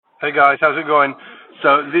Hey guys, how's it going?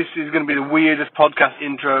 So this is going to be the weirdest podcast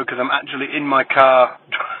intro because I'm actually in my car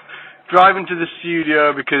driving to the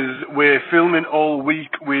studio because we're filming all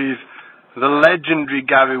week with the legendary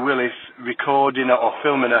Gary Willis recording or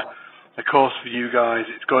filming a course for you guys.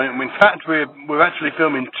 It's going. In fact, we're actually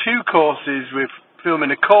filming two courses. We're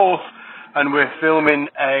filming a course and we're filming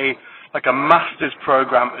a master's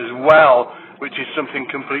program as well, which is something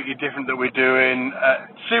completely different that we're doing.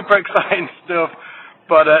 Super exciting stuff.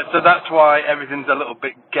 But so that's why everything's a little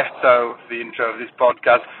bit ghetto for the intro of this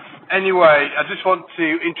podcast. Anyway, I just want to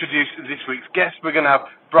introduce this week's guest. We're going to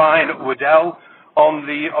have Brian Waddell on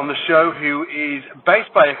the show, who is bass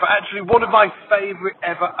player for actually one of my favourite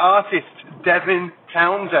ever artists, Devin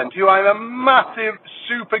Townsend, who I'm a massive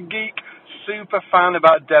super geek, super fan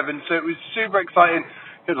about Devin. So it was super exciting.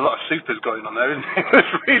 There's a lot of supers going on there, isn't it? It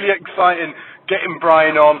was really exciting getting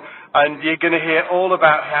Brian on, and you're going to hear all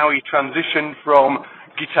about how he transitioned from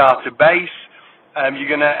guitar to bass. You're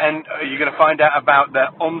gonna find out about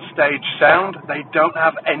their onstage sound. They don't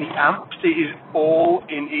have any amps. It is all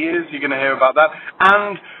in ears. You're gonna hear about that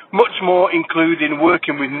and much more, including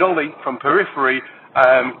working with Nolly from Periphery,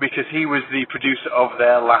 because he was the producer of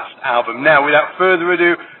their last album. Now, without further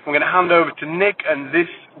ado, I'm going to hand over to Nick and this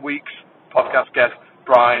week's podcast guest,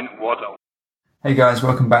 Brian Waddell. Hey guys,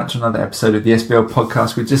 welcome back to another episode of the SBL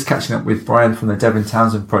podcast. We're just catching up with Brian from the Devin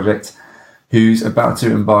Townsend Project, who's about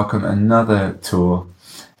to embark on another tour.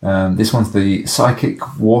 This one's the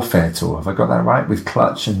Psychic Warfare Tour. Have I got that right? With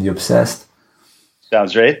Clutch and The Obsessed?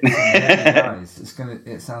 Sounds right. Yeah, nice. It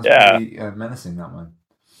sounds pretty menacing, that one.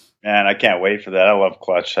 Man, I can't wait for that. I love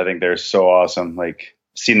Clutch. I think they're so awesome. Like,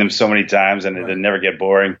 seen them so many times and they never get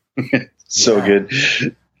boring. So good.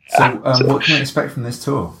 So, what can we expect from this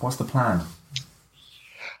tour? What's the plan?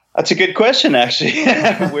 That's a good question, actually.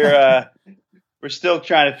 We're still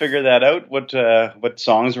trying to figure that out, what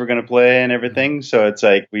songs we're going to play and everything. So it's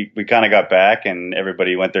like we kind of got back and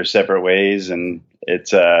everybody went their separate ways, and it's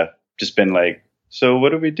just been like, so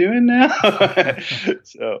what are we doing now?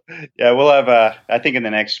 So yeah, we'll have I think in the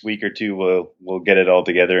next week or two we'll get it all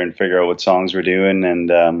together and figure out what songs we're doing, and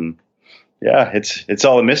yeah, it's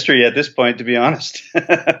all a mystery at this point, to be honest.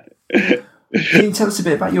 Can you tell us a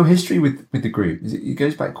bit about your history with the group? It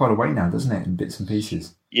goes back quite a way now, doesn't it, in bits and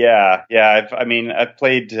pieces? Yeah. I've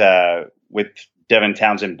played with Devin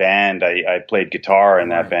Townsend Band. I played guitar in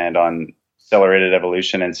that band on Accelerated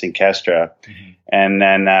Evolution and Syncestra. Mm-hmm. And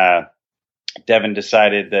then Devin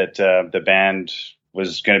decided that the band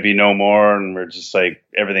was going to be no more, and we're just like,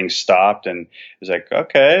 everything stopped, and it was like,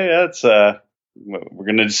 okay, that's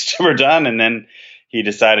we're done. And then he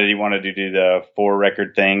decided he wanted to do the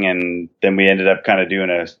 4-record thing, and then we ended up kind of doing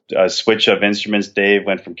a switch of instruments. Dave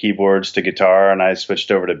went from keyboards to guitar, and I switched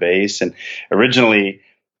over to bass. And originally,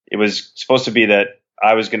 it was supposed to be that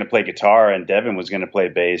I was going to play guitar and Devin was going to play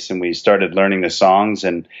bass, and we started learning the songs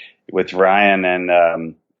and with Ryan,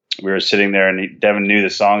 and we were sitting there, and Devin knew the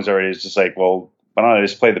songs already. It's just like, well, why don't I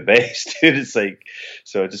just play the bass, dude? It's like,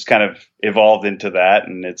 so it just kind of evolved into that,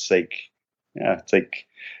 and it's like, yeah, it's like,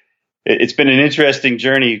 it's been an interesting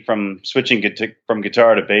journey from switching from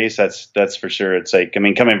guitar to bass. That's for sure. It's like, I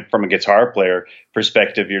mean, coming from a guitar player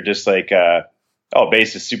perspective, you're just like,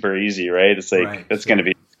 bass is super easy, right? It's like, it's going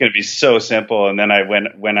to be so simple. And then I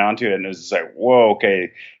went on to it, and it was just like, whoa,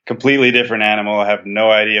 okay, completely different animal. I have no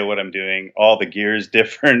idea what I'm doing. All the gear is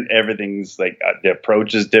different. Everything's like, the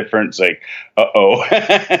approach is different. It's like,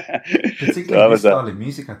 Particularly in this style of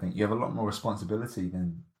music, I think you have a lot more responsibility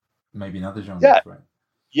than maybe in other genres, right?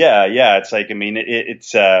 Yeah. It's like, I mean,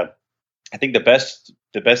 it's I think the best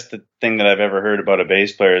thing that I've ever heard about a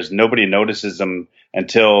bass player is nobody notices them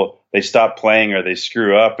until they stop playing or they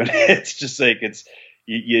screw up. And it's just like, it's,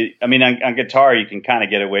 I mean, on guitar, you can kind of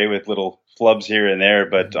get away with little flubs here and there,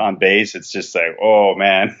 but on bass, it's just like, oh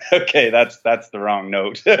man, okay, that's the wrong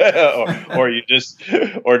note. or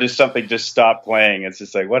just something just stopped playing. It's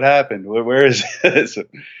just like, what happened? Where is it? So,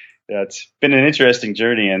 yeah, it's been an interesting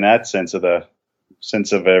journey in that sense of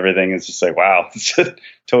everything. It's just like, wow, it's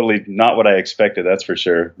totally not what I expected, that's for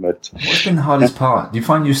sure. But what's been the hardest part? Do you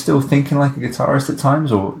find you're still thinking like a guitarist at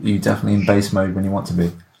times, or are you definitely in bass mode when you want to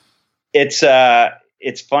be? It's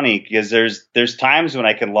funny because there's times when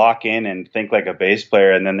I can lock in and think like a bass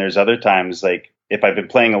player, and then there's other times, like if I've been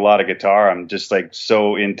playing a lot of guitar, I'm just like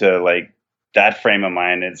so into like that frame of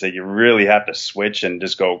mind. It's like you really have to switch and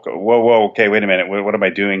just go, whoa, okay, wait a minute, what am I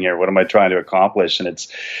doing here? What am I trying to accomplish? And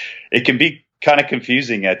it can be kind of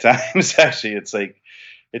confusing at times. Actually,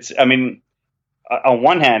 I mean, on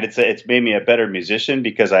one hand, it's made me a better musician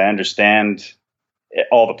because I understand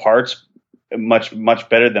all the parts much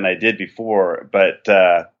better than I did before. But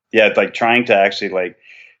yeah, it's like trying to actually like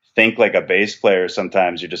think like a bass player.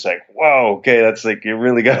 Sometimes you're just like, whoa, okay, that's like, you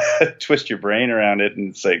really got to twist your brain around it. And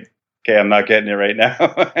it's like, okay, I'm not getting it right now.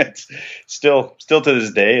 It's still to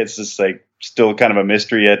this day, it's just like still kind of a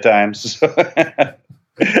mystery at times. How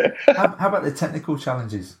about the technical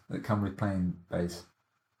challenges that come with playing bass?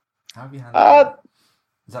 How have you handled that?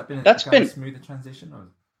 Has that been a smoother transition? Or?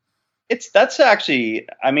 That's actually,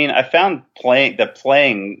 I mean, I found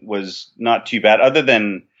playing was not too bad, other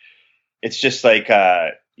than it's just like,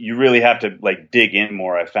 you really have to like dig in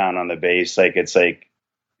more. I found on the bass, like, it's like,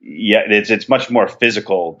 yeah, it's much more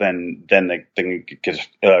physical than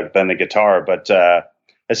the guitar. But,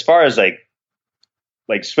 as far as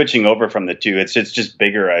like switching over from the two, it's just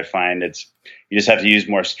bigger. I find you just have to use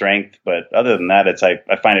more strength. But other than that,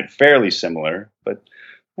 I find it fairly similar, but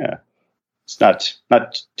yeah. It's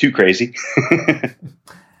not too crazy.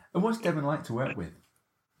 And what's Devin like to work with?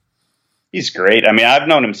 He's great. I mean, I've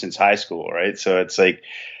known him since high school, right? So it's like,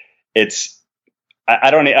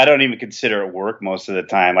 I don't even consider it work most of the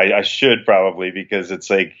time. I should probably, because it's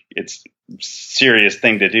like, it's a serious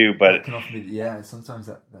thing to do, but it can often be, sometimes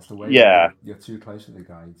that's the way. Yeah. You're too close to the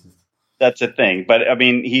guy. That's a thing. But I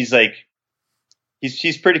mean, he's like,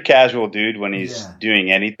 he's pretty casual dude when he's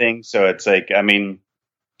doing anything. So it's like, I mean,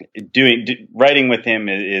 writing with him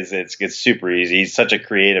it's super easy. He's such a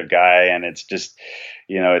creative guy, and it's just,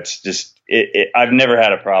 I've never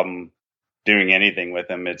had a problem doing anything with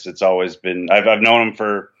him. It's always been, I've known him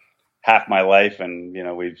for half my life, and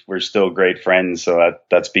we're still great friends. So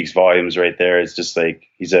that speaks volumes right there. It's just like,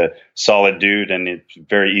 he's a solid dude, and it's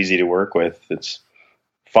very easy to work with. It's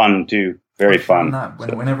fun too. Very fun.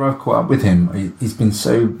 Whenever I've caught up with him, he's been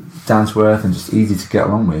so down to earth and just easy to get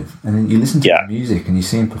along with. And then you listen to the music and you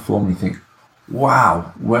see him perform, and you think,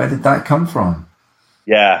 "Wow, where did that come from?"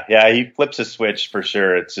 Yeah, he flips a switch for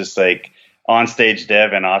sure. It's just like on stage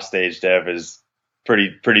Dev and off stage Dev is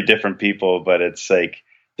pretty different people, but it's like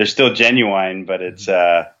they're still genuine. But it's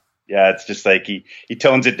it's just like he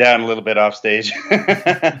tones it down a little bit off stage.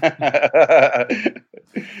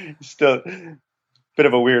 Still. Bit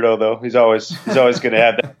of a weirdo though. He's always going to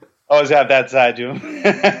have that side to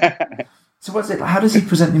him. So what's it? How does he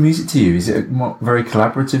present the music to you? Is it a very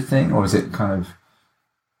collaborative thing, or is it kind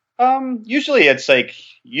of? Usually it's like,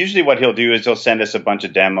 what he'll do is he'll send us a bunch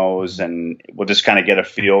of demos, and we'll just kind of get a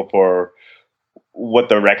feel for what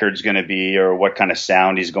the record's going to be or what kind of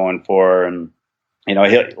sound he's going for. And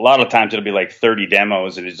a lot of times it'll be like 30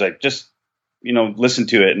 demos, and he's like, just listen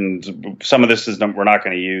to it, and some of this we're not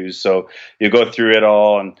going to use. So you go through it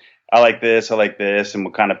all, and I like this, and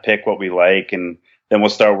we'll kind of pick what we like, and then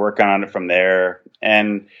we'll start working on it from there.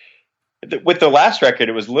 And with the last record,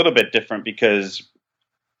 it was a little bit different, because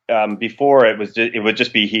before it would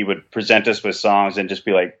just be, he would present us with songs and just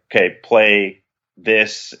be like, okay, play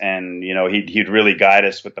this, and he'd really guide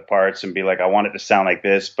us with the parts and be like, I want it to sound like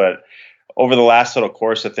this. But over the last little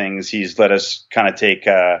course of things, he's let us kind of take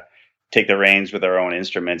the reins with our own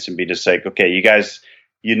instruments and be just like, okay, you guys,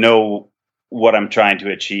 what I'm trying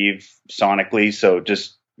to achieve sonically. So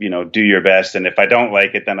just, do your best. And if I don't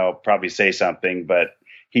like it, then I'll probably say something, but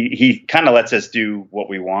he kind of lets us do what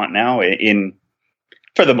we want now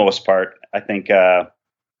for the most part. I think, I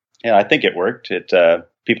think it worked.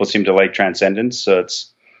 People seem to like Transcendence. So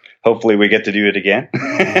hopefully we get to do it again.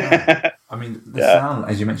 Yeah. I mean, the sound,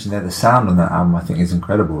 as you mentioned there, the sound on that album, I think, is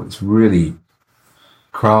incredible. It's really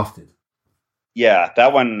crafted. Yeah,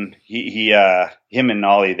 that one, him and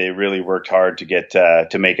Nolly, they really worked hard to get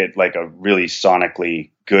to make it like a really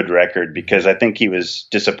sonically good record, because I think he was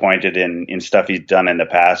disappointed in stuff he's done in the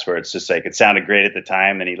past, where it's just like, it sounded great at the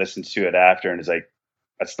time, and he listens to it after and is like,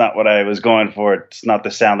 that's not what I was going for. It's not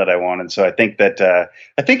the sound that I wanted. So I think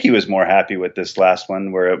he was more happy with this last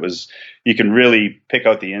one, where it was, you can really pick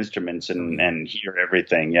out the instruments and hear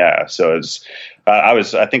everything. Yeah. So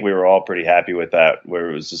I think we were all pretty happy with that,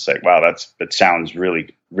 where it was just like, wow, that sounds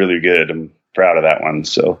really, really good. I'm proud of that one.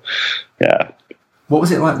 So yeah. What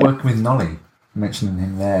was it like working with Nolly? Mentioning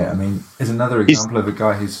him there. I mean, is another example of a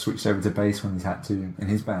guy who's switched over to bass when he's had to in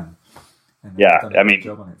his band. And done a good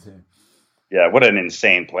job on it too. Yeah, what an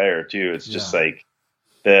insane player too. It's just like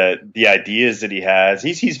the ideas that he has.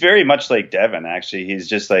 He's very much like Devin, actually. He's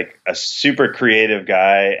just like a super creative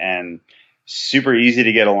guy and super easy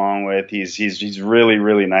to get along with. He's really,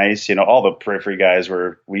 really nice. All the Periphery guys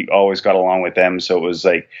we always got along with them. So it was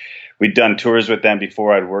like, we'd done tours with them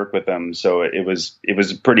before I'd worked with them. So it was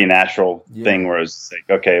a pretty natural thing, where it was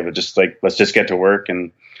like, okay, let's just get to work.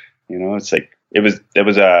 And, it's like, it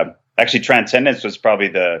was actually Transcendence was probably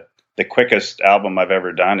the quickest album I've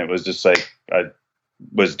ever done. It was just like, I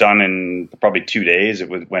was done in probably 2 days.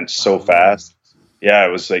 Went so fast. Yeah,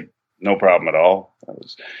 it was like no problem at all. That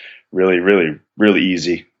was really, really, really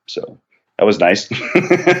easy. So that was nice.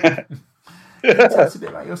 Can you tell us a bit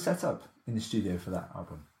about your setup in the studio for that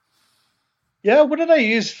album? Yeah, what did I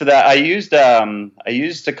use for that? I used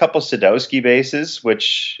a couple Sadowski basses,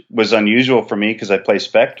 which was unusual for me because I play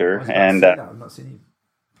Spectre, and I've not seen you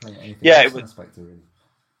play anything. Yeah, it was Spectre, really.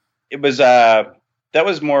 It was that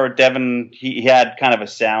was more Devin. He had kind of a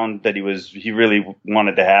sound that he really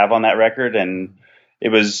wanted to have on that record, and it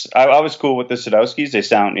was I was cool with the Sadowskis. They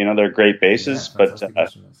sound, they're great basses, but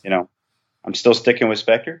I'm still sticking with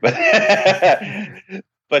Spectre, but.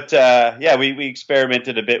 But yeah, we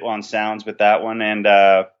experimented a bit on sounds with that one, and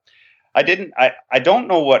I don't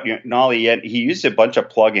know what Nolly yet. He used a bunch of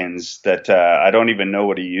plugins that I don't even know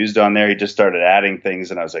what he used on there. He just started adding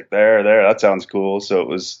things, and I was like, there, that sounds cool. So it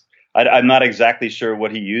was. I'm not exactly sure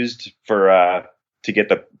what he used for to get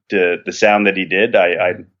the sound that he did.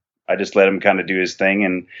 I just let him kind of do his thing,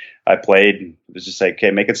 and I played. It was just like,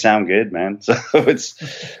 okay, make it sound good, man. So it's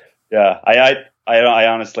yeah. I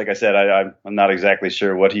honestly, like I said, I'm not exactly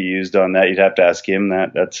sure what he used on that. You'd have to ask him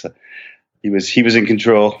that. He was in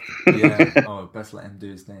control. Yeah. Oh, best let him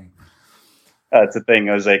do his thing. That's the thing.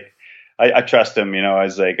 I was like, I trust him. I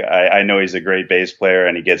was like, I know he's a great bass player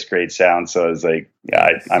and he gets great sound. So I was like, yeah,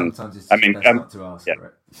 I'm not to ask, yeah.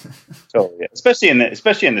 Right? Totally, yeah.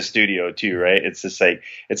 Especially in the studio too, right? It's just like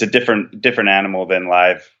it's a different animal than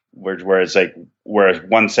live. Where it's like where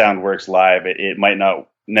one sound works live, it might not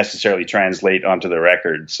necessarily translate onto the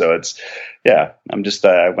record. So it's, yeah, I'm just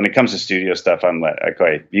when it comes to studio stuff, I'm like,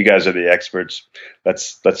 okay, you guys are the experts.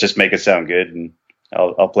 Let's just make it sound good, and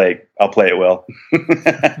I'll play it well.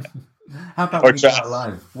 How about when you go out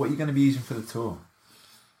live? What are you going to be using for the tour?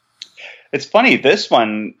 It's funny, this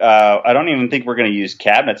one, I don't even think we're going to use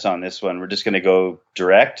cabinets on this one. We're just going to go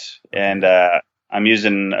direct, and I'm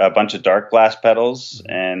using a bunch of dark glass pedals,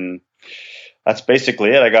 and that's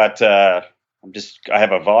basically it. I got I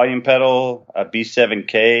have a volume pedal, a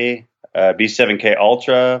B7K, B7K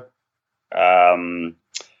Ultra.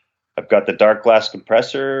 I've got the dark glass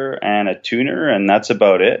compressor and a tuner, and that's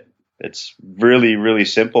about it. It's really, really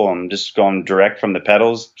simple. I'm just going direct from the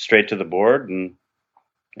pedals straight to the board, and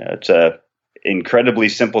it's a incredibly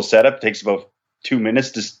simple setup. It takes about 2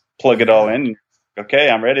 minutes to plug it all in. Okay,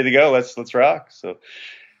 I'm ready to go. Let's rock. So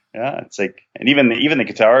yeah, it's like, and even the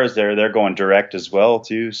guitars they're going direct as well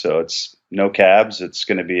too. So it's no cabs. It's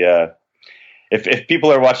going to be if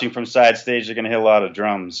people are watching from side stage, they're going to hit a lot of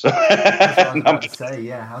drums. That's what I was about to say.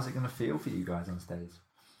 Yeah, how's it going to feel for you guys on stage?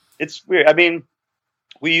 It's weird. I mean,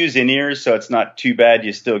 we use in-ears, so it's not too bad.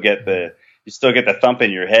 You still get the thump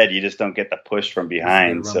in your head. You just don't get the push from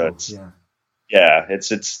behind. So it's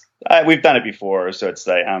it's we've done it before, so it's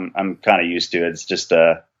like I'm kind of used to it. It's just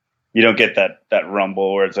you don't get that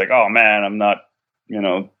rumble where it's like, oh man, I'm not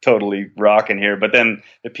totally rocking here. But then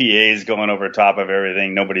the PA is going over top of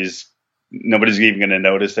everything. Nobody's even going to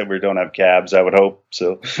notice that we don't have cabs, I would hope.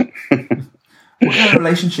 So. What kind of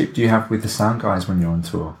relationship do you have with the sound guys when you're on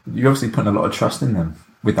tour? You're obviously putting a lot of trust in them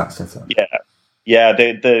with that setup. Yeah.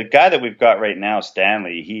 The guy that we've got right now,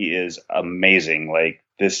 Stanley, he is amazing. Like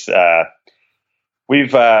this,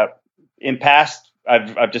 we've in past,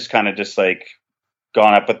 I've just kind of just like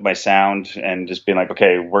gone up with my sound and just been like,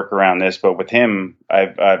 okay, work around this. But with him,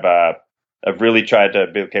 I've really tried to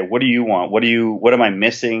be, okay, what do you want? What am I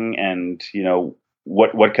missing? And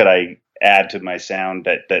what could I add to my sound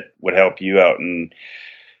that would help you out? And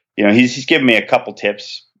he's given me a couple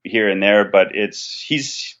tips here and there, but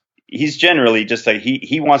he's generally just like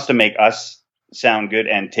he wants to make us sound good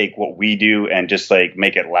and take what we do and just like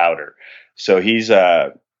make it louder. So he's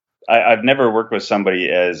I've never worked with somebody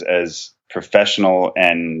as professional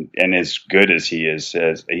and as good as he is.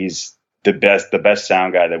 He's the best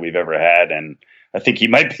sound guy that we've ever had, and I think he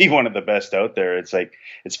might be one of the best out there. It's like,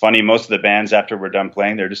 it's funny. Most of the bands after we're done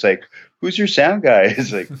playing, they're just like, "Who's your sound guy?"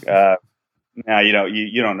 It's like, "Nah, you don't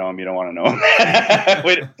know him. You don't want to know him.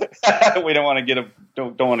 we don't want to get him.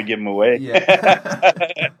 Don't want to give him away."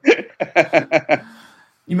 Yeah.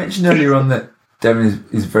 You mentioned earlier on that Devin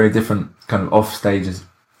is very different, kind of off stage as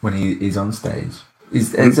when he is on stage.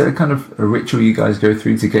 Is there a kind of a ritual you guys go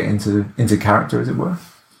through to get into character, as it were?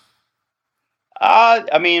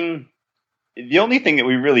 I mean, the only thing that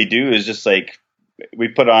we really do is just like we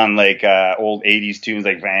put on like old 80s tunes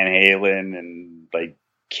like Van Halen and like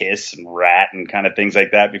Kiss and Rat and kind of things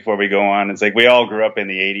like that before we go on. It's like we all grew up in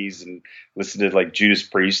the 80s and listened to like Judas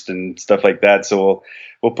Priest and stuff like that. So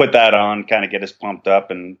we'll put that on, kind of get us pumped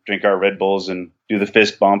up and drink our Red Bulls and do the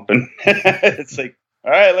fist bump. And it's like,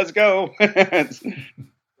 all right, let's go. It's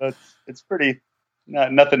pretty,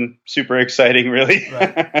 nothing super exciting really.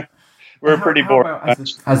 Right. we're pretty how boring. about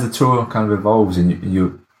as the tour kind of evolves and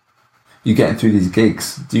you're getting through these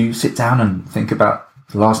gigs, do you sit down and think about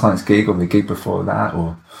last night's gig or the gig before that,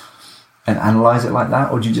 and analyze it like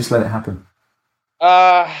that, or do you just let it happen?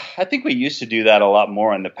 I think we used to do that a lot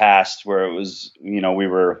more in the past, where it was, we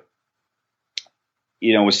were,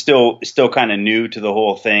 was still kind of new to the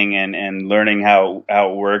whole thing and learning how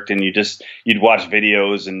it worked. And you'd watch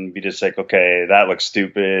videos and be just like, okay, that looks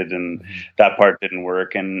stupid and that part didn't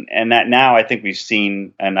work. And that now I think we've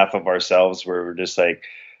seen enough of ourselves where we're just like,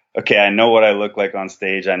 okay, I know what I look like on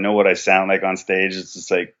stage. I know what I sound like on stage. It's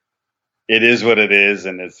just like, it is what it is.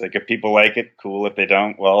 And it's like, if people like it, cool. If they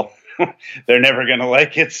don't, well, they're never going to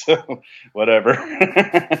like it. So whatever.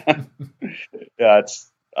 Yeah,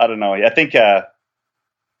 I don't know. I think I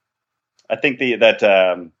think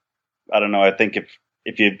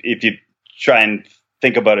if you try and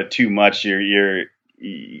think about it too much, I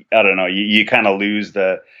don't know, you kind of lose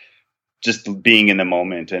the just being in the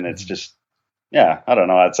moment. And it's just, yeah, I don't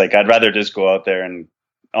know. It's like, I'd rather just go out there and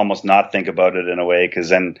almost not think about it in a way. 'Cause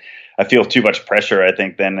then I feel too much pressure. I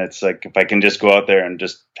think then it's like, if I can just go out there and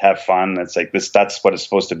just have fun, it's like that's what it's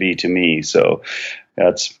supposed to be to me. So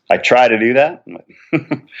I try to do that.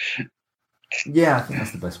 Yeah, I think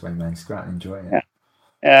that's the best way, man. Just go out and enjoy it.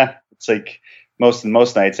 Yeah. It's like most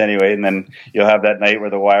nights anyway. And then you'll have that night where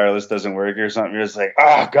the wireless doesn't work or something. You're just like,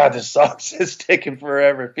 oh God, this song's is taking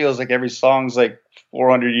forever. It feels like every song's like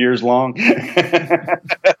 400 years long.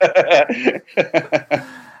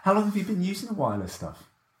 How long have you been using the wireless stuff?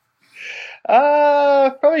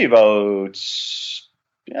 Probably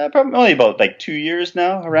only about like 2 years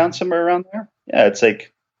now, somewhere around there. Yeah, it's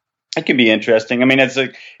like, it can be interesting. I mean,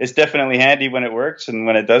 it's definitely handy when it works, and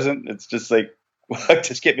when it doesn't, it's just like, well,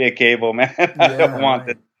 just get me a cable, man. I don't want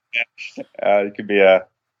it. It could be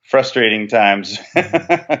frustrating times.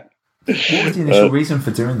 What was the initial reason for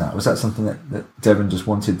doing that? Was that something that Devin just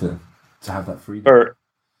wanted to have that freedom?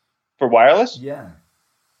 For wireless? Yeah.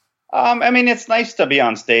 I mean, it's nice to be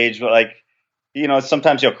on stage, but like,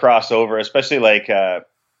 sometimes you'll cross over, especially like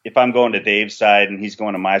if I'm going to Dave's side and he's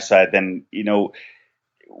going to my side, then,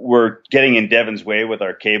 we're getting in Devin's way with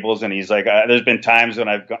our cables. And he's like, there's been times when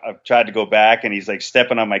I've tried to go back and he's like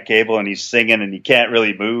stepping on my cable and he's singing and he can't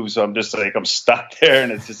really move. So I'm just like, I'm stuck there.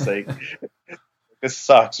 And it's just like, this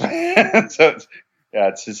sucks, man. So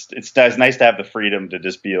it's nice to have the freedom to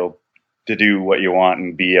just be able to do what you want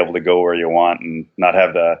and be able to go where you want and not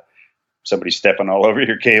have somebody stepping all over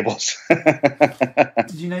your cables.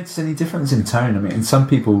 Did you notice any difference in tone? I mean, and some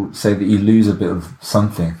people say that you lose a bit of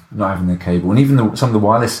something not having the cable, and even some of the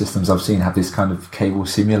wireless systems I've seen have this kind of cable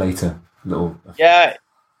simulator little. Yeah,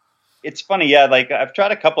 it's funny. Yeah, like I've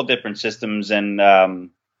tried a couple different systems, and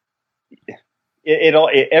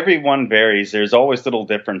everyone varies. There's always little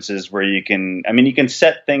differences where you can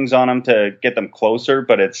set things on them to get them closer,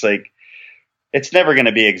 but it's like, it's never going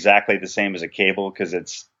to be exactly the same as a cable because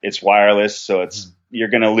it's wireless. So you're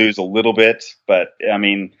going to lose a little bit, but I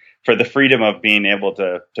mean, for the freedom of being able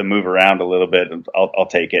to move around a little bit, I'll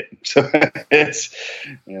take it. So it's,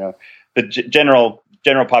 the general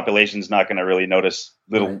population is not going to really notice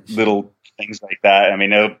little things like that. I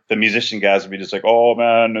mean, the musician guys will be just like, oh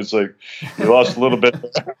man, it's like you lost a little bit.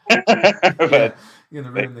 But you're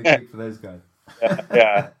going to ruin the gig for those guys.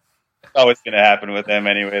 Yeah. It's always going to happen with them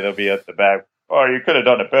anyway. They'll be at the back. Oh, you could have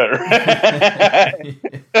done it better.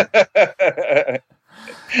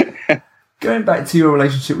 Going back to your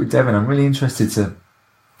relationship with Devin, I'm really interested to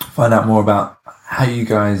find out more about how you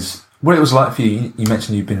guys, what it was like for you. You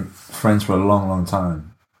mentioned you've been friends for a long, long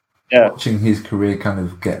time. Yeah. Watching his career kind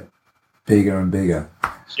of get bigger and bigger.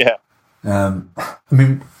 Yeah. I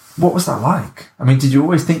mean, what was that like? I mean, did you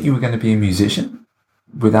always think you were going to be a musician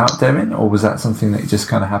without Devin, or was that something that just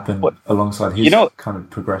kind of happened alongside his kind of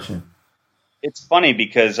progression? It's funny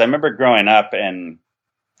because I remember growing up and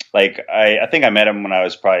like, I think I met him when I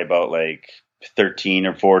was probably about like 13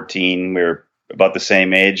 or 14. We were about the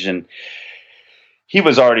same age, and he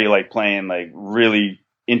was already like playing like really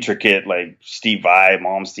intricate, like Steve Vai,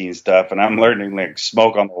 Malmsteen stuff. And I'm learning like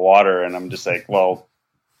Smoke on the Water. And I'm just like, well,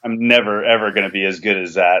 I'm never, ever going to be as good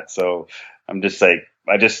as that. So I'm just like,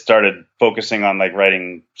 I just started focusing on like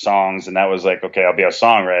writing songs, and that was like, okay, I'll be a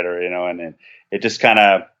songwriter, and it just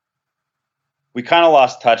we kind of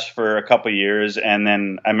lost touch for a couple of years. And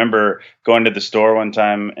then I remember going to the store one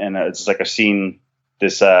time, and it's like I've seen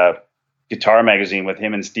this guitar magazine with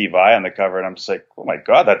him and Steve Vai on the cover, and I'm just like, oh my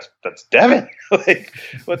God, that's Devin. Like,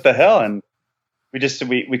 what the hell? And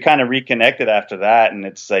we kind of reconnected after that, and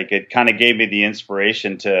it's like it kind of gave me the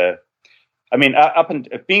inspiration to, I mean,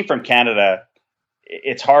 being from Canada,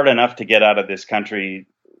 it's hard enough to get out of this country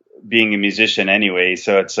being a musician anyway.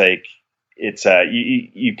 So it's like, it's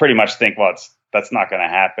you pretty much think, well, that's not going to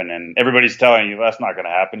happen, and everybody's telling you that's not going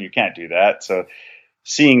to happen. You can't do that. So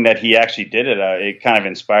seeing that he actually did it, it kind of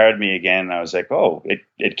inspired me again. I was like, oh,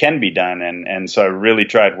 it can be done, and so I really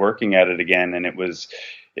tried working at it again, and it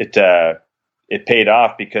paid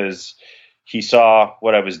off because he saw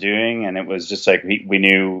what I was doing, and it was just like we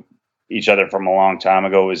knew each other from a long time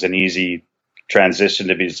ago. It was an easy transition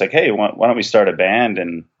to be just like, hey, why don't we start a band?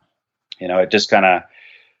 And it just kind of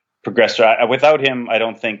progressed. Without him, I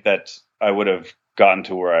don't think that I would have gotten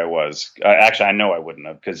to where I was. Actually, I know I wouldn't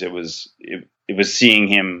have, because it was seeing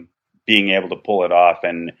him being able to pull it off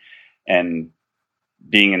and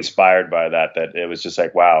being inspired by that it was just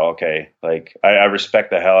like, wow, okay. Like I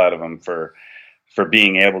respect the hell out of him for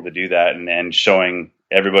being able to do that and showing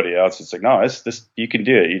everybody else. It's like, no, this you can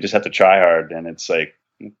do it. You just have to try hard. And it's like,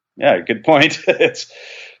 yeah, good point. That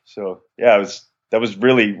was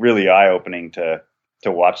really, really eye opening to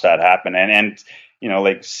watch that happen. And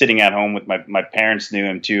like sitting at home with my parents knew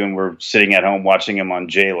him too, and we're sitting at home watching him on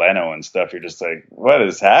Jay Leno and stuff. You're just like, what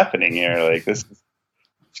is happening here? Like this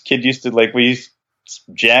kid used to, like, we used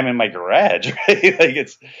to jam in my garage, right? Like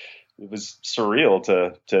it was surreal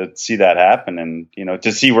to see that happen, and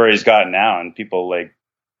to see where he's gotten now, and people like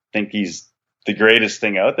think he's the greatest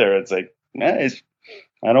thing out there. It's like,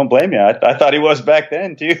 I don't blame you. I thought he was back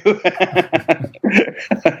then too.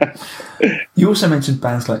 You also mentioned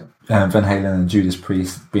bands like Van Halen and Judas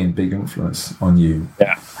Priest being big influence on you.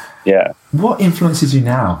 Yeah. What influences you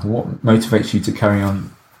now? What motivates you to carry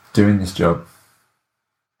on doing this job?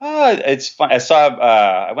 It's fun.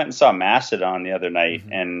 I went and saw Mastodon the other night,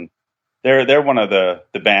 mm-hmm. and they're one of the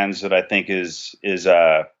bands that I think is.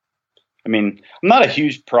 I mean, I'm not a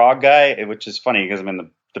huge prog guy, which is funny because I'm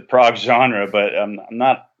in the prog genre, but I'm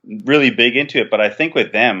not really big into it. But I think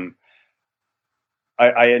with them,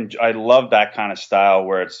 I love that kind of style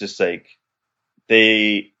where it's just like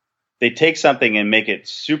they take something and make it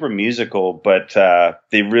super musical, but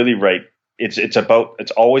they really write. It's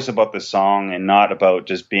always about the song and not about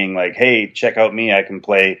just being like, hey, check out me, I can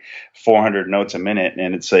play 400 notes a minute.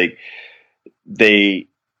 And it's like they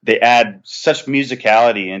add such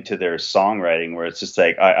musicality into their songwriting where it's just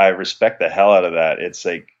like, I respect the hell out of that. It's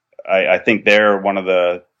like, I think they're one of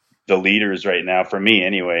the leaders right now for me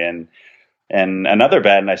anyway. And another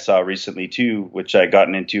band I saw recently too, which I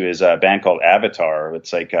gotten into, is a band called Avatar.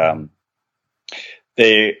 It's like,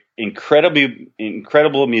 they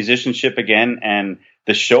incredible musicianship again. And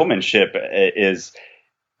the showmanship is,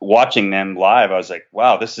 watching them live, I was like,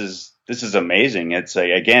 wow, this is amazing. It's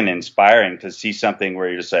again inspiring to see something where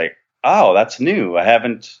you're just like, oh, that's new. I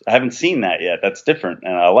haven't seen that yet. That's different,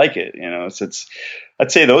 and I like it. So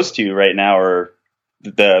I'd say those two right now are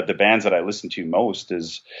the bands that I listen to most.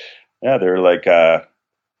 Is they're like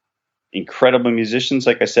incredible musicians,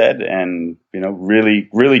 like I said, and really,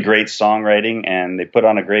 really great songwriting, and they put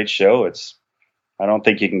on a great show. I don't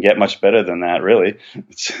think you can get much better than that, really.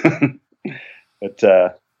 It's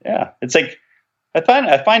like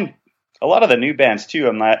I find a lot of the new bands too,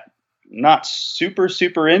 I'm not super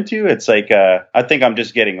into. It's like I think I'm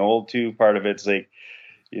just getting old too. Part of it's like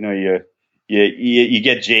you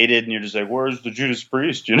get jaded and you're just like, where's the Judas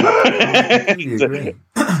Priest? I really agree.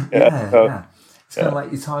 Yeah. It's kind of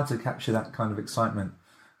like it's hard to capture that kind of excitement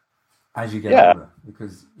as you get older,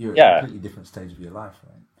 because you're at a completely different stage of your life,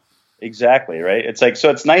 right? Exactly, right. It's like, so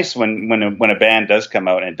it's nice when a band does come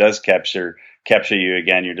out and it does capture you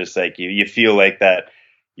again. You're just like, you feel like that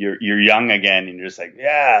you're young again, and you're just like,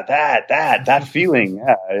 that feeling.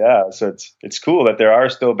 Yeah. So it's cool that there are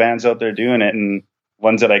still bands out there doing it, and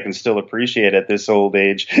ones that I can still appreciate at this old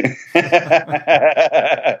age.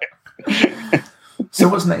 So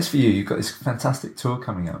what's next for you? You've got this fantastic tour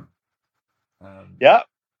coming up. Yeah,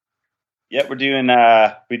 we're doing,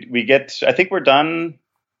 I think we're done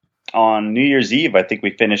on New Year's Eve. I think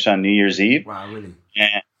we finish on New Year's Eve. Wow, really?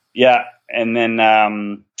 And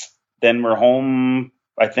then we're home,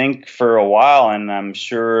 I think, for a while, and I'm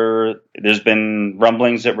sure there's been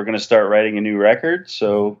rumblings that we're going to start writing a new record.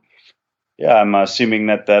 So yeah, I'm assuming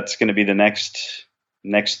that that's going to be the next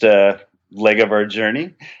leg of our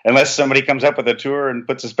journey, unless somebody comes up with a tour and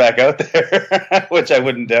puts us back out there, which I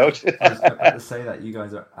wouldn't doubt. I was about to say that you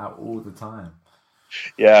guys are out all the time.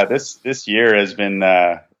 Yeah, this year has been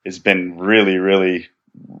really, really.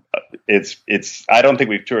 It's. I don't think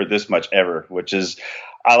we've toured this much ever, which is.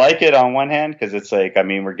 I like it on one hand because it's like, I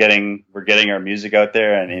mean, we're getting our music out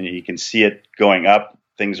there, and you can see it going up.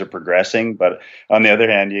 Things are progressing, but on the other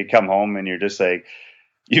hand, you come home and you're just like,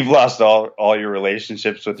 you've lost all your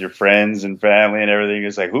relationships with your friends and family and everything.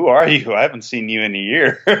 It's like, who are you? I haven't seen you in a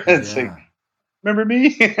year. It's like, remember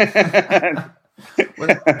me?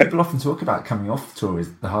 Well, people often talk about coming off tour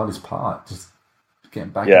is the hardest part, just getting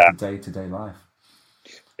back Yeah. into day-to-day life.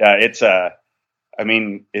 Yeah, it's I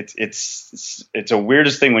mean, it's a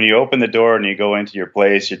weirdest thing when you open the door and you go into your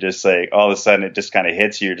place. You're just like, all of a sudden, it just kind of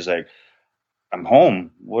hits you. You're just like, I'm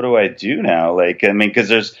home. What do I do now? Like, I mean, because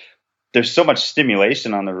there's so much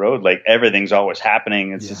stimulation on the road. Like everything's always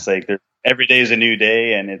happening. It's just like every day is a new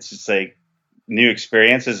day, and it's just like new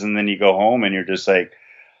experiences. And then you go home and you're just like,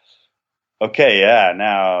 okay, yeah,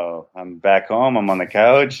 now I'm back home. I'm on the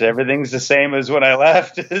couch. Everything's the same as when I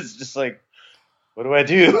left. It's just like, what do I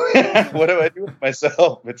do? What do I do with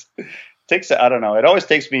myself? It takes, I don't know. It always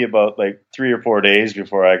takes me about like 3 or 4 days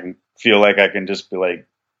before I can feel like I can just be like,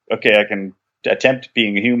 okay, I can attempt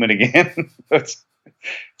being human again. It's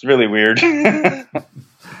really weird. Do you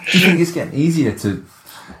think it's getting easier to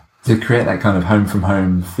create that kind of home from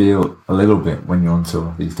home feel a little bit when you're on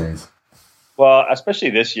tour these days? Well, especially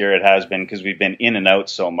this year it has been, because we've been in and out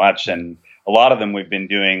so much, and a lot of them we've been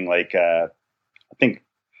doing like, I think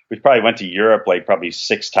we probably went to Europe like probably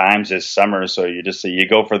 6 times this summer. So you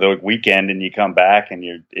go for the weekend and you come back, and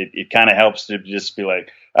it kind of helps to just be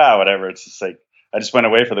like, whatever. It's just like, I just went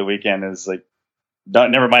away for the weekend. It's like,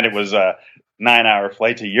 never mind. It was a 9-hour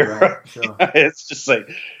flight to Europe. Right, sure. It's just like,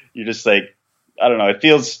 you're just like, I don't know.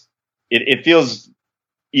 It feels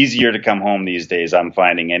easier to come home these days, I'm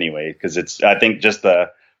finding anyway, because I think just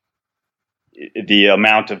the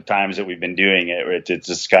amount of times that we've been doing it, it's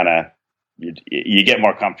just kind of, you get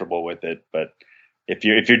more comfortable with it. But if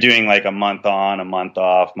you're doing like a month on, a month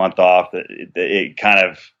off, it kind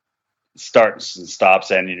of starts and stops,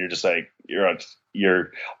 and you're just like,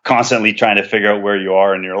 you're constantly trying to figure out where you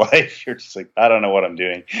are in your life. You're just like, I don't know what I'm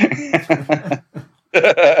doing.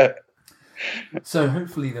 So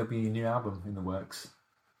hopefully there'll be a new album in the works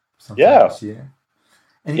sometime this year.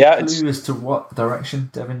 Any clue as to what direction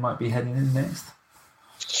Devin might be heading in next?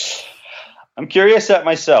 I'm curious at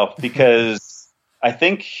myself, because I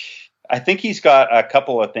think he's got a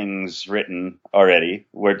couple of things written already,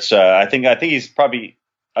 which I think he's probably,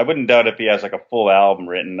 I wouldn't doubt if he has like a full album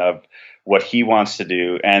written of what he wants to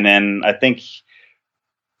do. And then I think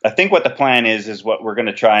what the plan is what we're going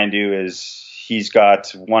to try and do is, he's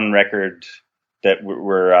got one record that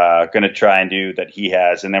we're going to try and do that he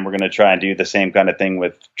has, and then we're going to try and do the same kind of thing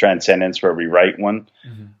with Transcendence, where we write one.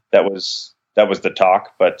 Mm-hmm. That was the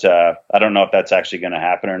talk, but I don't know if that's actually going to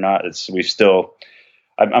happen or not.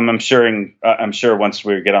 I'm sure once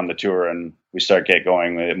we get on the tour and we start get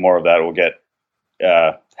going, more of that will get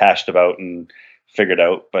hashed about and figured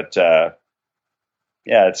out. But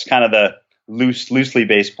it's kind of the loosely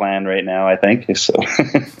based plan right now, I think. So.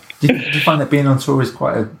 Do you find that being on tour is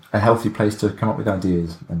quite a healthy place to come up with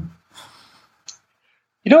ideas?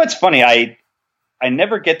 It's funny. I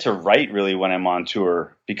never get to write really when I'm on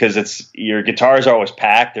tour, because your guitars are always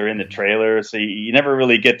packed. They're in the trailer. So you never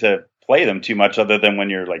really get to play them too much, other than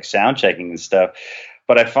when you're like sound checking and stuff.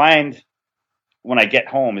 But I find when I get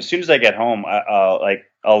home, as soon as I get home,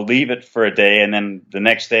 I'll leave it for a day, and then the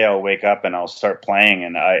next day I'll wake up and I'll start playing,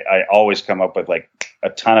 and I always come up with like a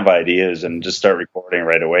ton of ideas and just start recording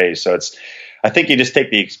right away. So I think you just take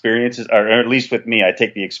the experiences, or at least with me, I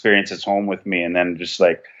take the experiences home with me, and then just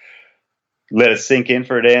like let it sink in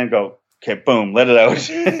for a day and go, okay, boom, let it out.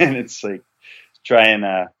 And it's like, try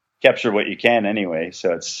and capture what you can anyway.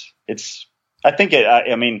 So I think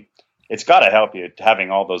it's got to help you having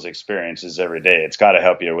all those experiences every day. It's got to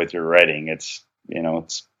help you with your writing.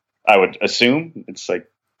 I would assume it's like,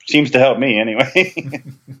 seems to help me anyway.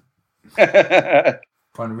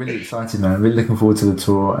 I'm really excited, man. I'm really looking forward to the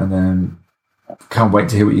tour, and then can't wait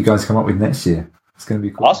to hear what you guys come up with next year. It's going to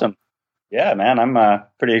be cool. Awesome. Yeah, man. I'm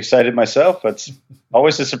pretty excited myself. It's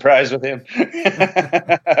always a surprise with him.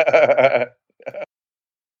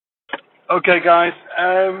 Okay, guys.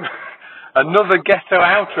 Another ghetto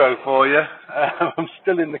outro for you. I'm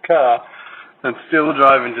still in the car and still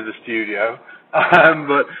driving to the studio.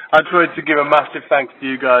 But I just wanted to give a massive thanks to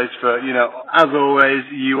you guys for, as always,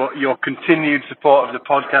 your continued support of the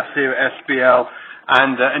podcast here at SBL,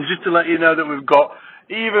 and just to let you know that we've got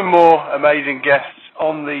even more amazing guests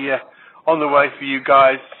on the way for you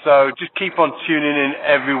guys. So just keep on tuning in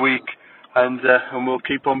every week, and we'll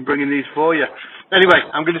keep on bringing these for you. Anyway,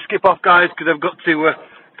 I'm going to skip off, guys, because I've got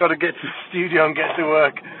to get to the studio and get to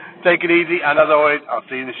work. Take it easy, and as always, I'll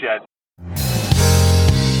see you in the shed.